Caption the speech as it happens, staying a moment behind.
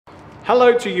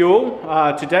Hello to you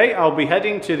all. Today I'll be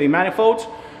heading to the Manifolds.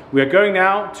 We are going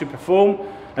now to perform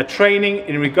a training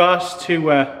in regards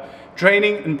to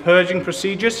draining and purging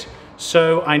procedures.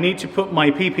 So I need to put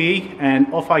my PPE and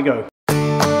off I go.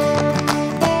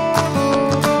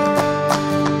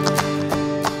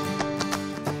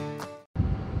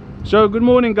 So good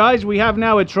morning guys, we have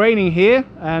now a training here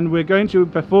and we're going to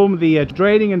perform the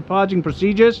draining and purging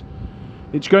procedures.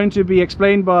 It's going to be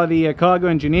explained by the cargo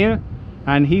engineer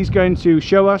and he's going to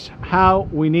show us how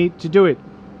we need to do it.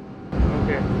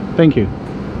 Okay. Thank you.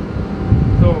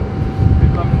 So we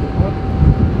come in the port,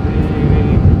 we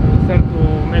start to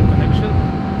make connection.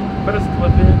 First what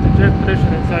we need to check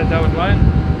pressure inside our line.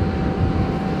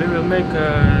 We will make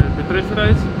the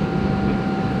pressurize.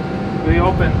 We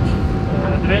open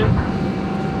drain,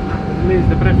 release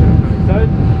the pressure from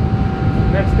inside.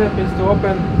 Next step is to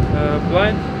open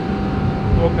blind,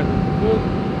 open pool,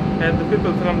 and the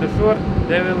people from the shore,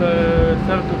 they will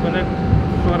start to connect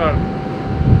shore arm.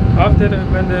 After,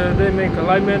 when they make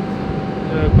alignment,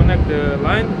 connect the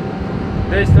line,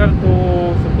 they start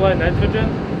to supply nitrogen,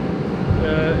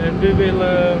 and we will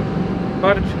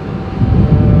purge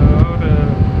our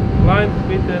line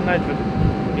with nitrogen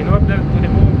in order to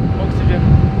remove oxygen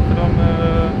from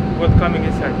what's coming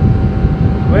inside.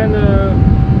 When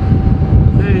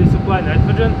they supply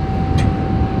nitrogen,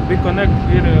 we connect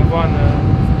here one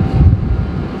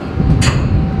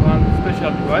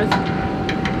special device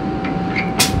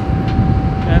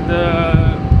and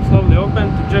slowly open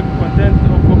to check content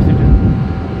of oxygen.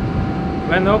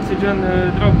 When oxygen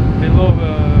drops below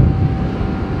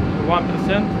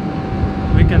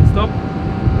 1%, we can stop,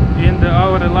 and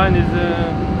our line is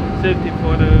safety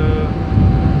for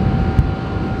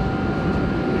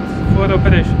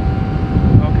operation.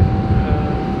 Okay.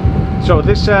 So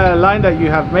this line that you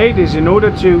have made is in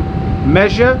order to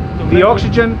measure the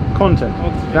oxygen content.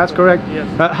 That's correct. Yes.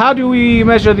 How do we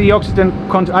measure the oxygen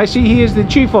content? I see he is the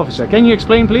chief officer. Can you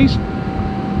explain, please?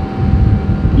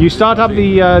 You start up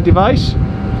the device.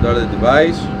 Start the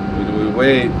device. We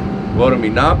wait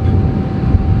warming up.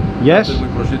 Yes. Then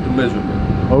we proceed to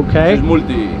measurement. Okay. This is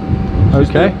multi.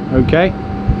 Okay. Okay.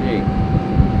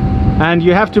 And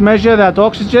you have to measure that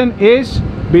oxygen is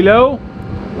below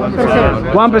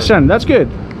 1%. 1%. That's good.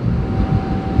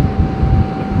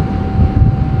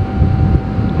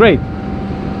 Great.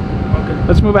 Okay.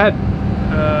 Let's move ahead.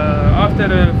 After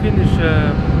finish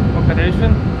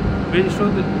operation,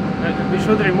 we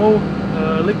should remove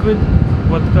liquid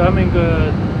what coming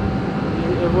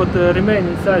what remain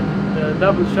inside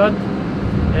double shot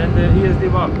and ESD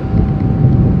valve.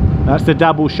 That's the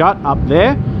double shut up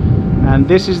there, and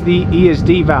this is the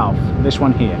ESD valve, this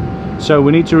one here. So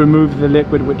we need to remove the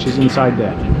liquid which is inside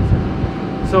there.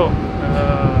 So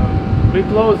we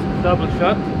close double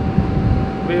shut.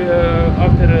 We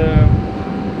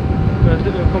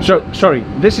So sorry,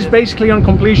 this is basically on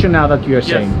completion now that you are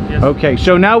saying. Yes. Okay,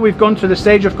 so now we've gone to the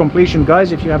stage of completion,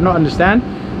 guys. If you have not understand,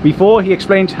 before he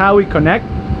explains how we connect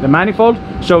the manifold.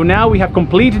 So now we have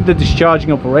completed the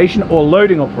discharging operation or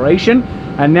loading operation,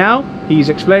 and now he's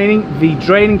explaining the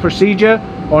draining procedure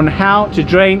on how to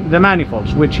drain the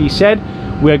manifolds, which he said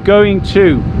we are going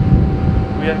to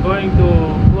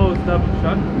close double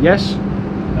shut. Yes.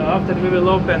 After we will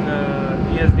open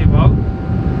ESD valve,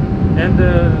 and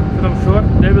from shore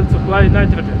they will supply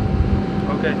nitrogen.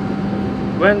 Okay.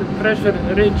 When pressure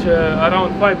reach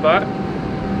around 5 bar,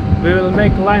 we will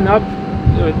make line up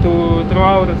through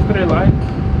our spray line,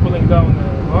 pulling down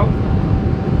valve,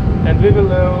 and we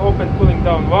will open pulling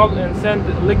down valve and send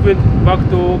liquid back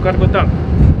to cargo tank.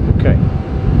 Okay.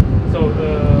 So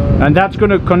and that's going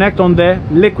to connect on the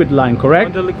liquid line, correct?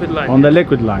 On the liquid line. On the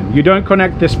liquid line. You don't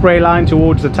connect the spray line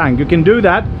towards the tank. You can do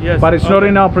that, yes, but it's not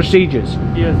in our procedures.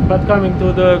 Yes, but coming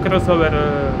to the crossover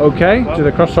okay, valve. to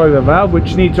the crossover valve,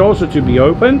 which needs also to be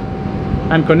opened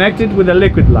and connected with a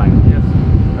liquid line. Yes.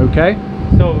 Okay.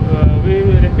 So we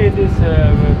will repeat this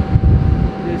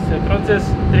process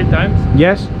 3 times.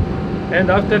 Yes.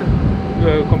 And after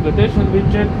completion, we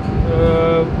check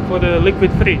for the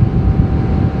liquid free.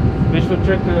 We should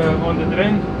check on the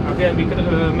drain. Again, we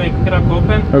make crack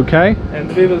open. Okay.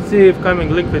 And we will see if coming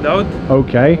liquid out.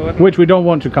 Okay. Which we don't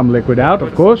want to come liquid out,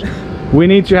 of course. We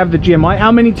need to have the GMI.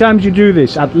 How many times you do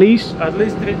this? At least? At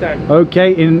least 3 times.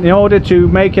 Okay, in order to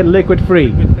make it liquid free.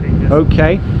 Liquid free, yes.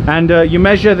 Okay. And you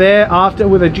measure there after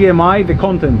with a GMI the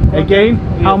content. Again,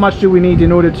 yes. How much do we need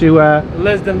in order to...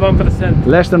 less than 1%.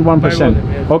 Less than 1%.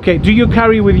 Volume, yes. Okay. Do you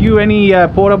carry with you any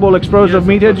portable explosive Yes,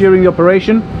 meter during the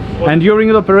operation? And during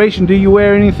the operation, do you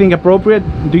wear anything appropriate?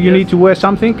 Do you need to wear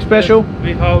something special? Yes.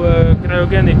 We have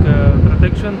cryogenic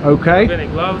protection. Okay.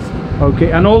 Cryogenic gloves.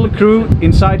 Okay, and all the crew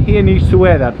inside here needs to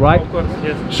wear that, right? Of course,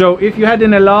 yes. So if you had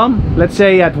an alarm, let's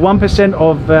say at 1%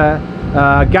 of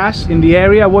gas in the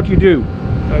area, what you do?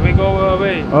 We go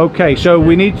away. Okay, so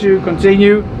we need to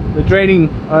continue the draining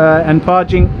and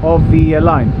purging of the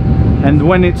line. And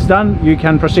when it's done, you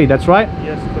can proceed, that's right?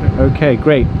 Yes, correct. Okay,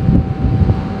 great.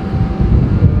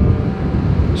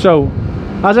 So,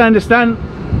 as I understand,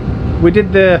 we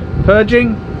did the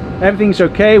purging, everything's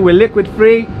okay, we're liquid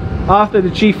free. After the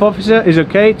chief officer is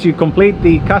okay to complete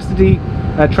the custody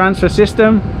transfer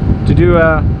system, to do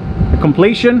a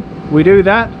completion, we do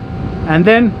that. And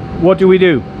then, what do we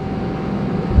do?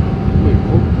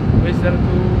 We start to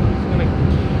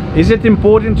disconnect. Is it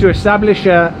important to establish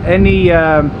any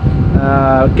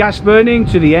gas burning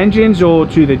to the engines or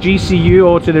to the GCU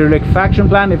or to the liquefaction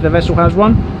plant if the vessel has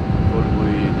one? Before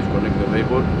we disconnect the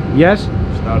vapor, Yes.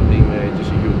 starting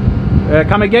GCU.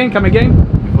 Come again, come again.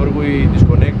 Before we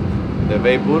disconnect the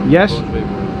vapor, Yes. because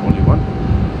vapor only one,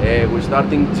 we're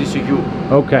starting GCU.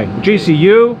 Okay,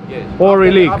 GCU Yes. or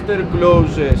relief. After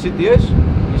close CTS,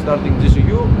 we're starting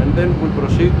GCU, and then we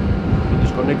proceed to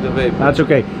disconnect the vapor. That's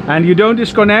okay. And you don't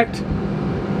disconnect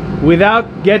without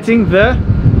getting the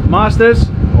master's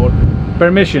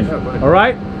permission. Yeah, correct. All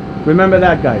right? Remember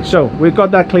that, guys. So we've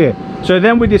got that clear. So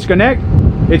then we disconnect.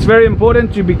 It's very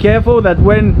important to be careful that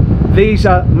when these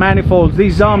manifolds,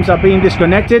 these arms are being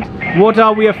disconnected, what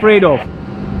are we afraid of?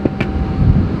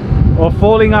 Of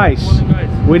falling ice. Falling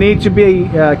ice. We need to be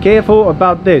careful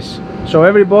about this. So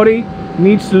everybody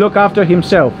needs to look after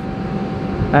himself.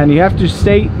 And you have to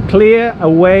stay clear,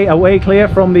 away clear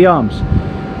from the arms.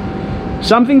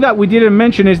 Something that we didn't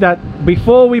mention is that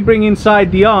before we bring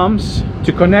inside the arms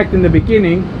to connect in the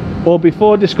beginning, or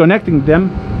before disconnecting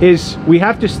them, is we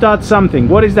have to start something.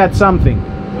 What is that something?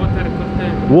 Water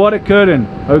curtain. Water curtain.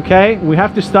 Okay, we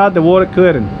have to start the water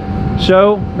curtain.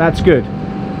 So that's good.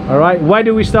 All right, why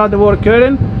do we start the water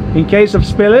curtain? In case of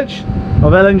spillage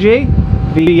of LNG,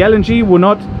 the LNG will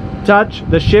not touch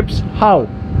the ship's hull,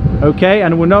 okay,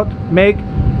 and will not make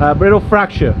a brittle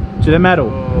fracture to the metal.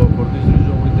 So for this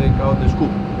reason, we take out the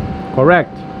scoop,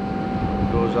 Correct.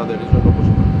 because other reason no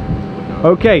possible.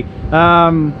 Okay,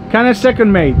 can a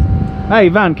second mate? Hey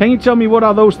Van, can you tell me what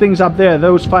are those things up there,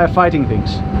 those firefighting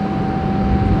things?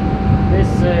 This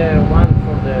one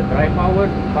for the dry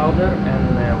powder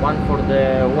and one for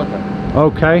the water.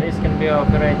 Okay, This can be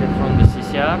operated from the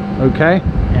CCR, okay,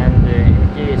 and in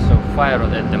case of fire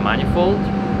at the manifold,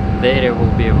 the area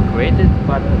will be evacuated,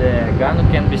 but the gun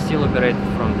can be still operated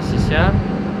from the CCR.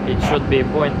 It should be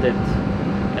pointed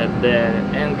at the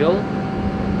angle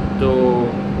to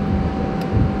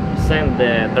send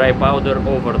the dry powder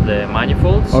over the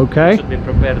manifolds. Okay. It should be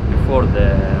prepared before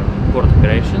the port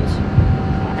operations.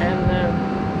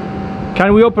 And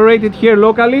can we operate it here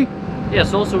locally?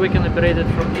 yes, also we can operate it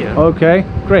from here, Okay,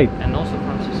 great. and also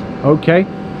from CCR. Okay,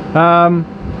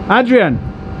 Adrian,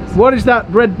 what is that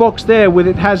red box there with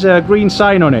it has a green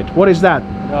sign on it? What is that?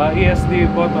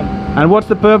 ESD button. And what's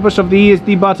the purpose of the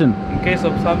ESD button? In case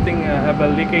of something have a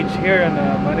leakage here and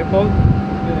a manifold,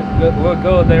 we'll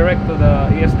go direct to the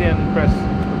ESD and press.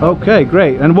 Okay,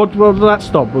 great. And what will that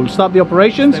stop? Will it stop the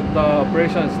operations? Stop the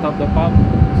operation, stop the pump,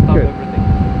 stop Good.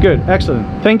 everything. Good, excellent.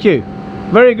 Thank you.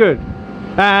 Very good.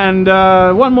 And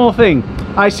one more thing.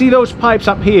 I see those pipes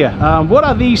up here. What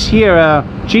are these here,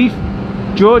 Chief?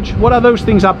 George, what are those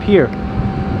things up here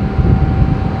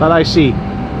that I see?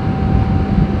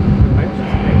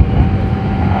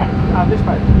 This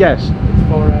pipe, Yes. it's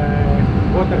for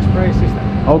water spray system.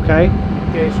 Okay.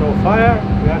 In case of fire,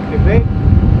 we activate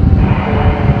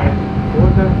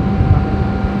water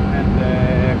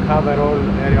and cover all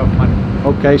area of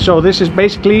manifold. Okay, so this is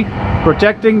basically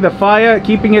protecting the fire,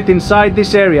 keeping it inside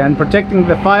this area and protecting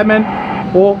the firemen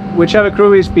or whichever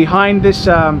crew is behind this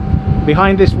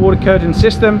water curtain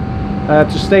system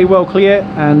to stay well clear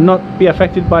and not be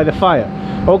affected by the fire.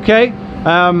 Okay,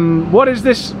 what is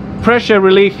this pressure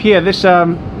relief here? This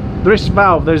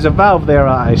valve, there's a valve there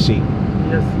I see.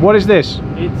 Yes. What is this?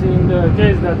 It's in the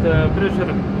case that pressure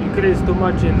increase too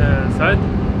much in the side,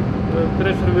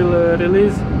 pressure will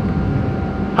release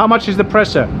How much is the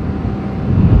pressure?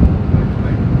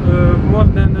 more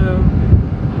than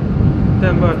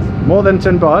 10 bars. More than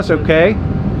 10 bars, okay.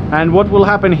 And what will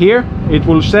happen here? It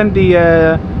will send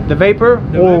the vapor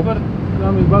The or vapor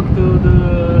coming back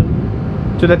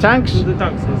to the tanks? to the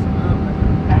tanks. Yes.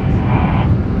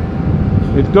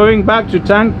 It's going back to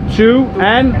tank 2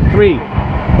 and 3.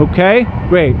 Okay,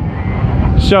 great.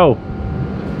 So,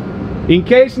 in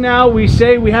case now we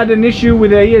say we had an issue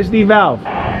with the ESD valve,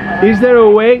 is there a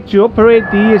way to operate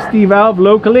the ESD valve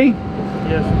locally?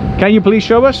 Yes. Can you please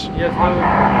show us? Yes. Now,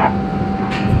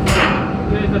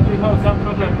 in case that we have some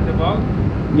problem with the valve.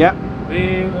 Yeah.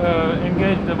 We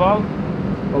engage the valve.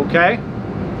 Okay.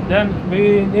 Then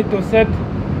we need to set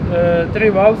 3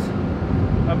 valves.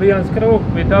 We unscrew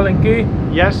with LNG.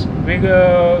 Yes.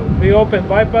 We open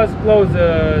bypass, close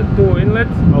 2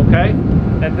 inlets, Okay.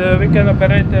 and we can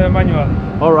operate manually.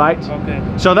 All right. Okay.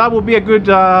 So that will be a good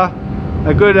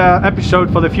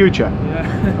episode for the future.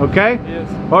 Yeah. Okay. Yes.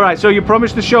 All right. So you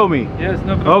promised to show me. Yes.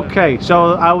 No problem. Okay.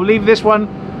 So I will leave this one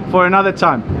for another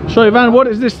time. So Ivan, what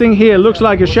is this thing here? Looks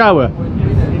like a shower.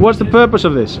 What's the purpose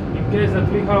of this? In case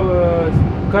that we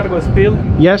have cargo spill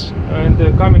Yes. and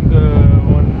coming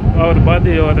on our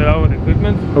body or our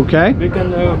equipment, Okay. we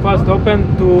can fast open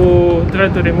to try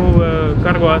to remove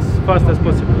cargo as fast as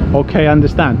possible. Okay,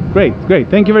 understand. Great, great.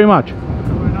 Thank you very much.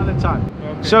 For another time.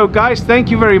 Okay. So guys,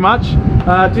 thank you very much.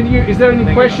 Is there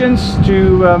any questions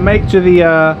to make to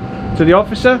the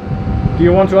officer? Do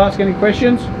you want to ask any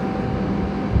questions?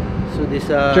 So this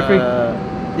Jeffrey?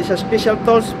 these are special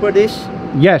tools for this.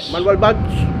 Yes. Manual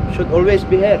valves should always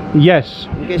be here. Yes.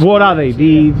 In case What are they?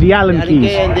 The Allen The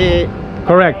keys. and the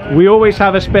Correct. We always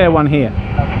have a spare one here.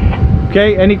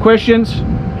 Okay, any questions?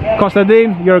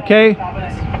 Kostadin, you're okay?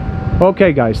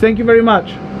 Okay guys, thank you very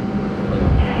much.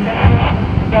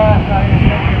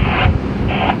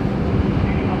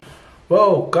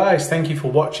 Well guys, thank you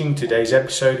for watching today's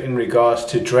episode in regards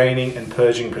to draining and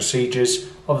purging procedures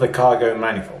of the cargo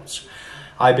manifolds.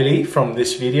 I believe from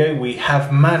this video we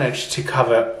have managed to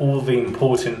cover all the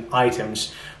important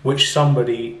items which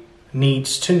somebody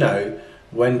needs to know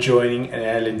when joining an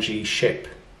LNG ship.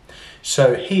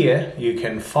 So here you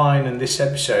can find in this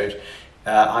episode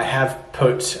I have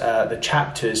put the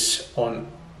chapters on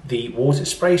the water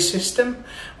spray system,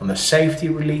 on the safety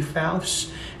relief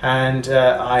valves, and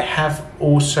I have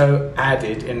also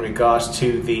added in regards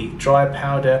to the dry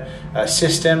powder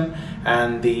system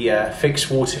and the fixed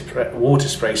water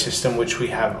spray system which we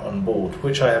have on board,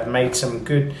 which I have made some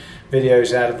good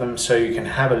videos out of them so you can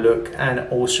have a look and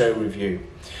also review.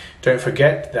 Don't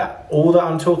forget that all that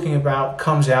I'm talking about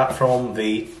comes out from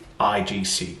the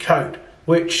IGC code,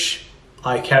 which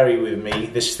I carry with me.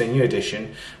 This is the new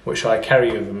edition, which I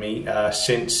carry with me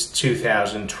since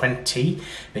 2020,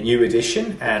 the new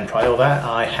edition, and prior to that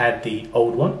I had the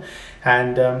old one,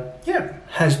 and yeah,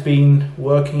 has been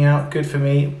working out good for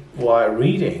me while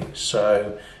reading.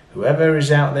 So whoever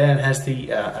is out there and has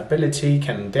the ability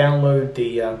can download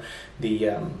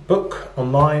the book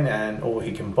online, or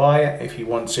he can buy it if he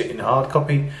wants it in hard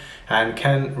copy, and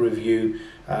can review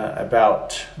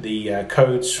about the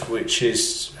codes which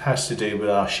has to do with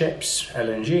our ships,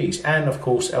 LNGs, and of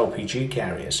course LPG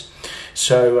carriers.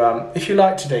 So if you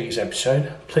liked today's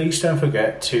episode, please don't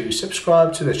forget to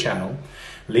subscribe to the channel,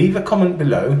 leave a comment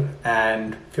below,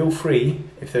 and feel free,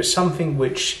 if there's something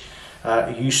which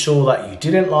you saw that you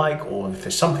didn't like, or if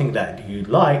there's something that you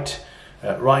liked,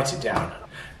 write it down.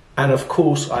 And of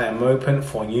course I am open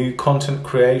for new content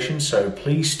creation, so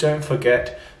please don't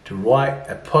forget to write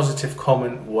a positive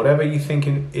comment. Whatever you think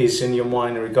is in your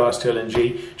mind in regards to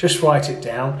LNG, just write it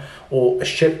down, or a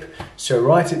ship. So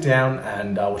write it down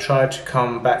and I will try to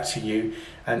come back to you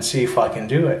and see if I can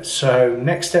do it. So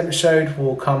next episode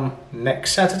will come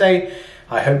next Saturday.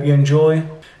 I hope you enjoy.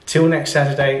 Till next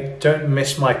Saturday, don't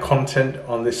miss my content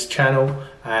on this channel,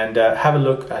 and have a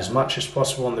look as much as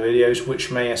possible on the videos which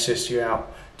may assist you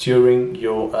out during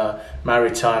your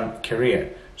maritime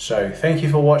career. So thank you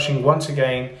for watching once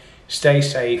again. Stay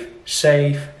safe,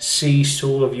 safe seas to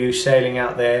all of you sailing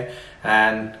out there,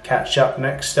 and catch up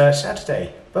next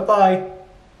Saturday. Bye bye.